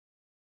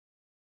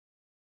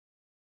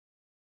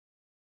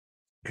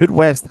Could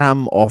West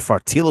Ham offer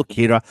Tilo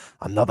Kehrer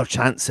another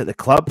chance at the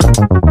club?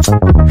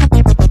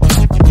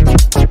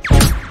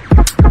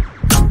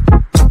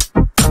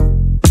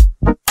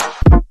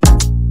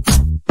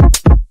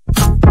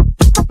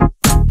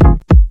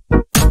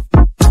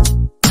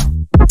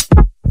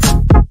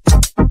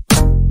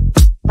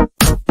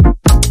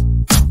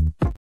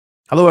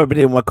 Hello,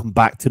 everybody, and welcome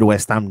back to the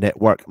West Ham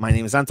Network. My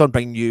name is Anton,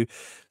 bringing you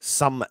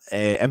some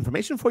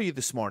information for you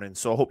this morning.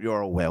 So I hope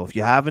you're all well. If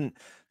you haven't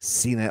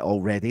seen it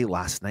already,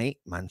 last night,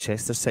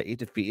 Manchester City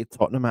defeated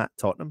Tottenham at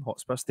Tottenham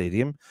Hotspur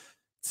Stadium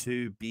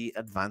to be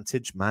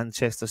advantage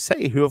Manchester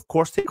City, who, of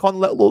course, take on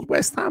little old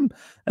West Ham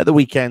at the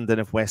weekend.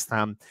 And if West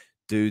Ham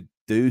do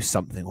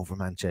something over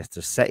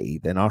Manchester City,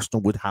 then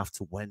Arsenal would have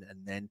to win,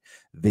 and then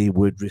they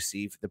would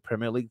receive the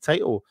Premier League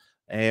title.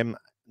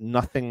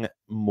 Nothing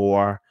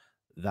more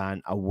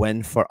than a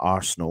win for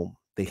Arsenal.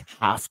 They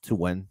have to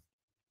win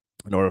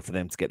in order for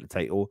them to get the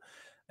title,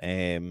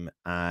 and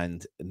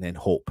then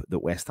hope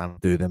that West Ham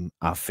do them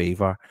a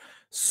favour.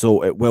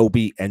 So it will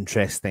be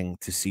interesting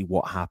to see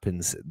what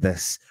happens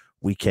this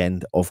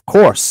weekend, of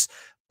course.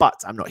 But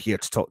I'm not here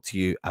to talk to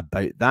you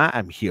about that.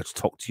 I'm here to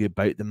talk to you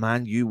about the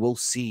man you will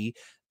see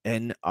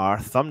in our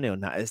thumbnail,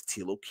 and that is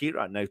Tilo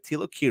Kehrer. Now,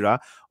 Tilo Kehrer,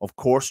 of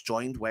course,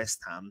 joined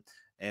West Ham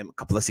a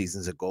couple of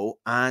seasons ago,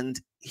 and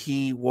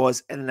he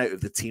was in and out of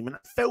the team, and I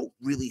felt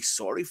really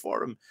sorry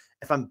for him,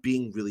 if I'm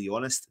being really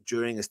honest.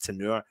 During his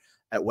tenure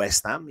at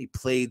West Ham, he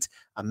played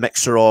a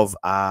mixture of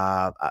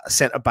a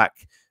centre-back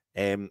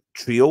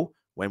trio.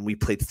 When we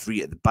played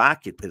three at the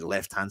back, he played the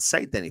left-hand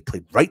side, then he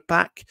played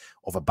right-back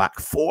of a back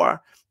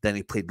four, then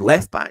he played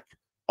left-back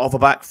of a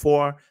back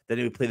four, then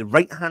he would play the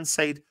right-hand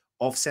side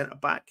of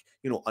centre-back.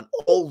 You know, an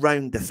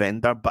all-round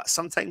defender. But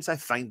sometimes I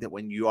find that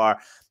when you are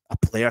a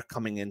player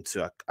coming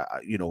into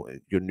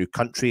your new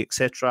country,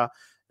 etc.,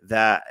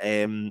 that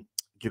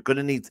you're going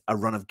to need a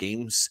run of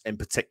games, in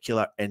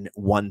particular in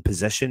one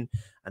position,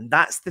 and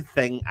that's the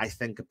thing I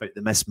think about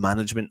the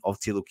mismanagement of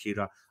Tilo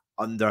Kehrer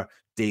under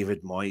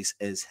David Moyes,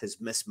 is his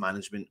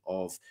mismanagement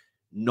of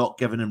not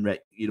giving him,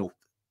 he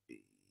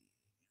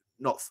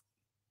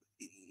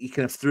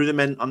kind of threw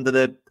them in under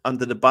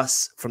the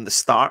bus from the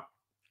start,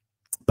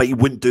 but he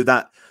wouldn't do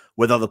that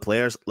with other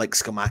players like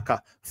Scamacca,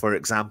 for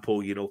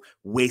example,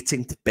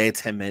 waiting to bed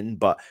him in,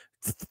 but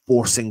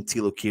forcing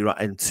Tilo Kehrer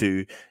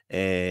into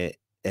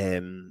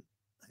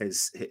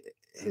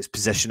his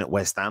position at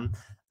West Ham.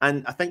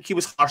 And I think he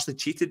was harshly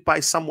cheated by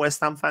some West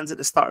Ham fans at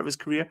the start of his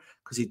career,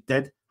 because he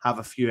did have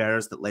a few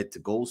errors that led to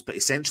goals. But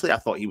essentially, I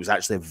thought he was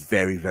actually a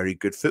very, very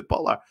good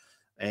footballer.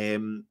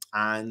 And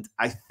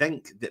I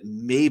think that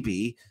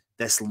maybe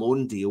this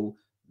loan deal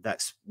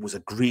that was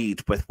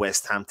agreed with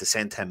West Ham to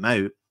send him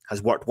out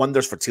has worked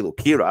wonders for Tilo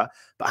Kehrer,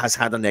 but has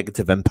had a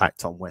negative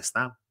impact on West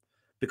Ham.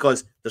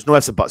 Because there's no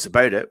ifs and buts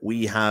about it.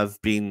 We have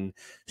been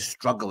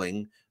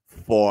struggling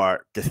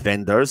for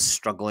defenders,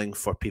 struggling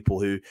for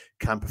people who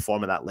can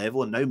perform at that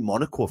level. And now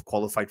Monaco have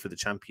qualified for the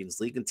Champions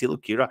League, and Tilo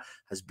Kehrer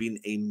has been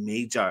a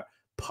major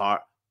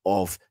part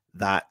of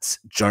that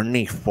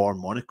journey for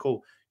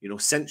Monaco.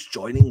 Since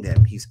joining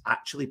them, he's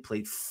actually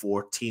played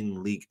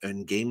 14 League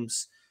 1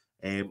 games,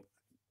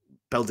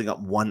 building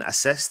up 1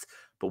 assist.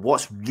 But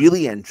what's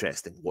really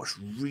interesting, what's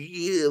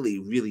really,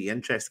 really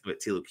interesting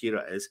about Tilo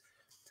Kehrer is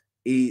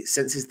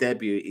since his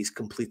debut, he's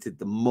completed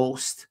the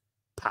most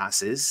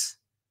passes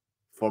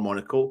for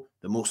Monaco,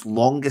 the most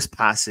longest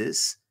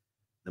passes,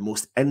 the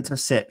most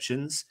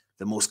interceptions,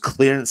 the most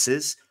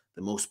clearances,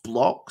 the most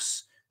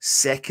blocks,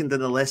 second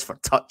on the list for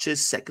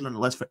touches, second on the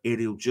list for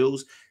aerial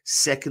duels,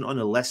 second on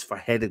the list for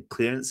headed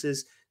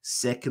clearances,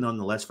 second on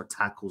the list for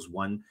tackles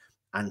won,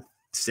 and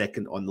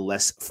second on the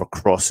list for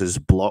crosses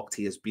blocked.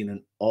 He has been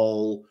an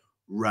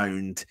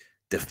all-round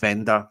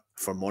defender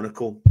for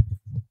Monaco,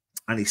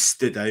 and he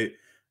stood out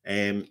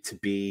to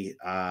be,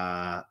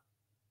 a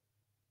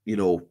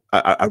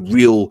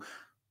real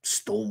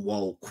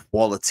stonewall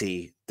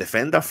quality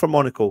defender for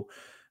Monaco.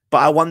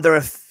 But I wonder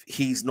if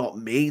he's not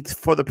made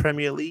for the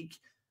Premier League,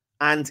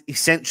 and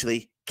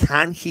essentially,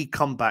 can he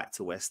come back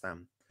to West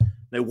Ham?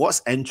 Now,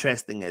 what's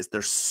interesting is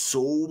there's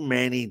so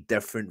many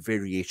different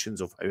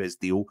variations of how his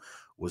deal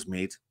was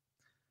made.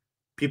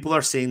 People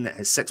are saying that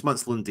his 6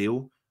 months loan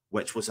deal,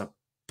 which was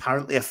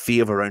apparently a fee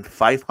of around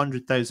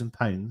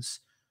 £500,000,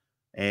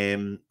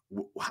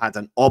 had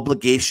an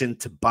obligation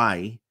to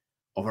buy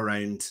of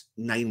around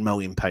 £9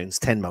 million,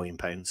 £10 million.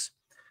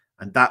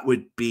 And that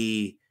would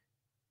be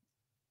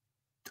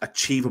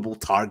achievable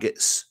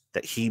targets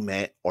that he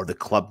met, or the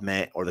club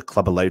met, or the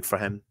club allowed for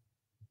him.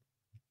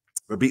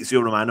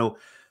 Fabrizio Romano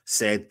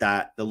said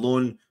that the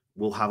loan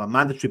will have a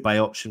mandatory buy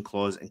option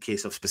clause in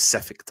case of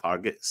specific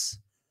targets.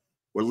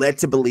 We're led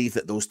to believe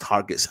that those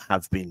targets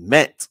have been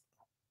met,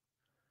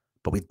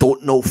 but we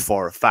don't know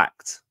for a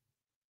fact.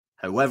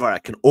 However, I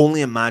can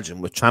only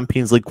imagine with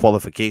Champions League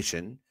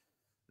qualification,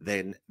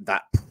 then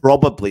that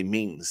probably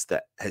means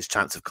that his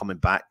chance of coming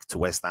back to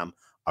West Ham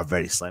are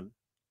very slim.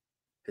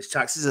 His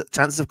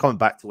chances of coming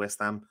back to West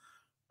Ham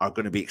are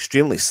going to be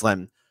extremely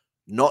slim,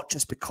 not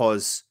just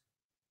because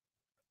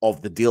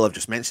of the deal I've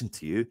just mentioned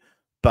to you,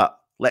 but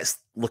let's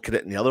look at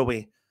it in the other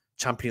way.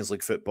 Champions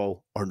League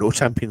football or no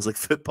Champions League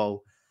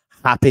football,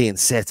 happy and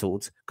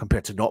settled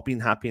compared to not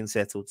being happy and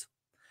settled.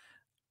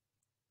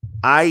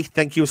 I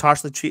think he was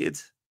harshly treated.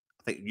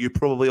 I think you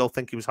probably all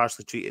think he was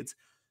harshly treated.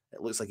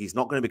 It looks like he's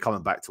not going to be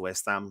coming back to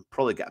West Ham.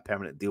 Probably get a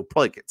permanent deal.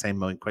 Probably get 10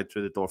 million quid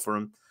through the door for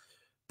him.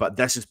 But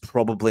this is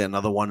probably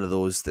another one of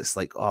those that's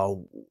like,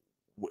 oh,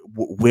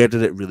 where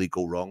did it really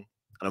go wrong?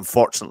 And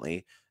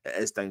unfortunately, it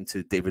is down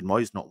to David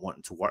Moyes not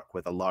wanting to work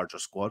with a larger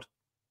squad.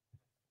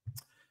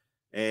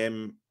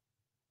 Thilo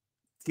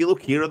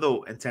Kehrer,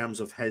 though, in terms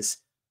of his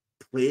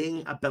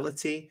playing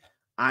ability,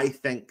 I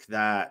think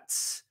that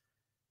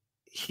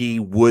he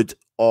would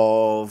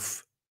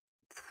have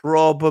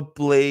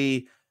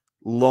probably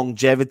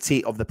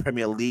longevity of the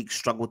Premier League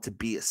struggled to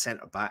be a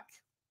centre back.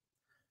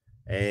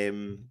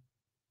 And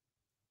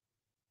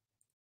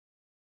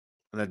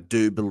I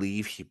do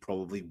believe he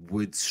probably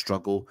would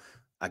struggle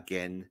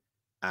again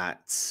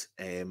at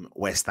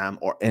West Ham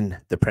or in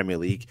the Premier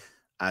League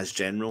as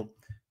general.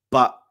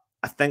 But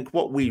I think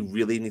what we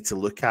really need to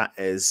look at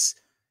is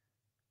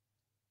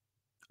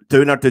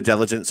doing our due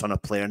diligence on a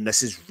player, and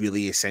this is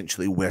really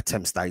essentially where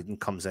Tim Steidten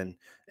comes in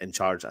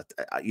charge.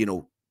 You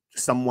know,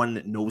 someone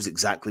that knows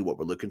exactly what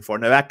we're looking for.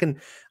 Now, I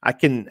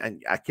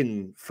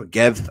can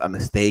forgive a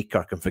mistake, or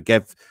I can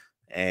forgive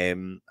a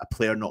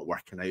player not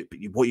working out, but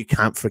what you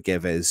can't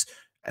forgive is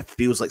it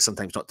feels like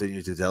sometimes not doing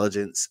your due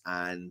diligence.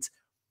 And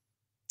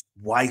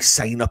why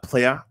sign a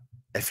player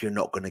if you're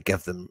not going to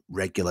give them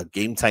regular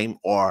game time,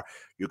 or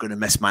you're going to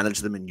mismanage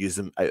them and use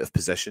them out of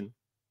position?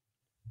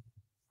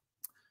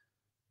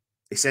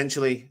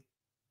 Essentially,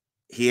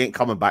 he ain't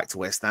coming back to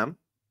West Ham.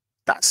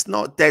 That's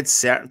not dead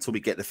certain until we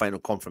get the final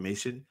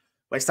confirmation.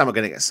 West Ham are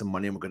going to get some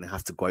money, and we're going to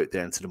have to go out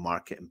there into the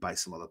market and buy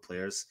some other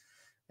players,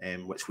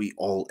 which we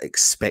all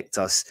expect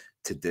us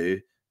to do.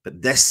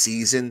 But this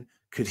season,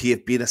 could he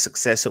have been a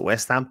success at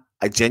West Ham?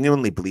 I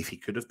genuinely believe he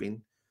could have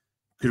been.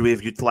 Could we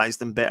have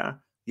utilised him better?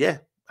 Yeah,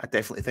 I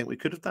definitely think we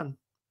could have done.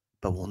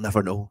 But we'll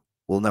never know.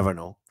 We'll never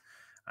know.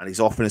 And he's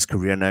off in his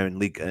career now in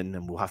League One,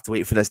 and we'll have to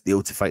wait for this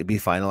deal to be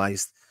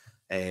finalised.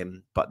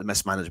 But the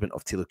mismanagement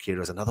of Thilo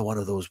Kehrer is another one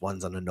of those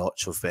ones on the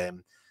notch of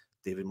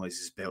David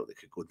Moyes' belt that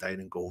could go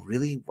down and go,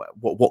 really?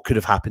 What could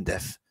have happened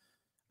if?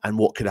 And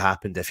what could have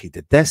happened if he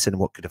did this? And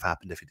what could have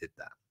happened if he did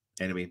that?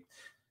 Anyway,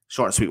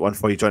 short and sweet one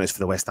for you. Join us for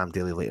the West Ham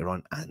Daily later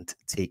on, and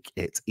take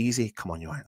it easy. Come on, you Irons.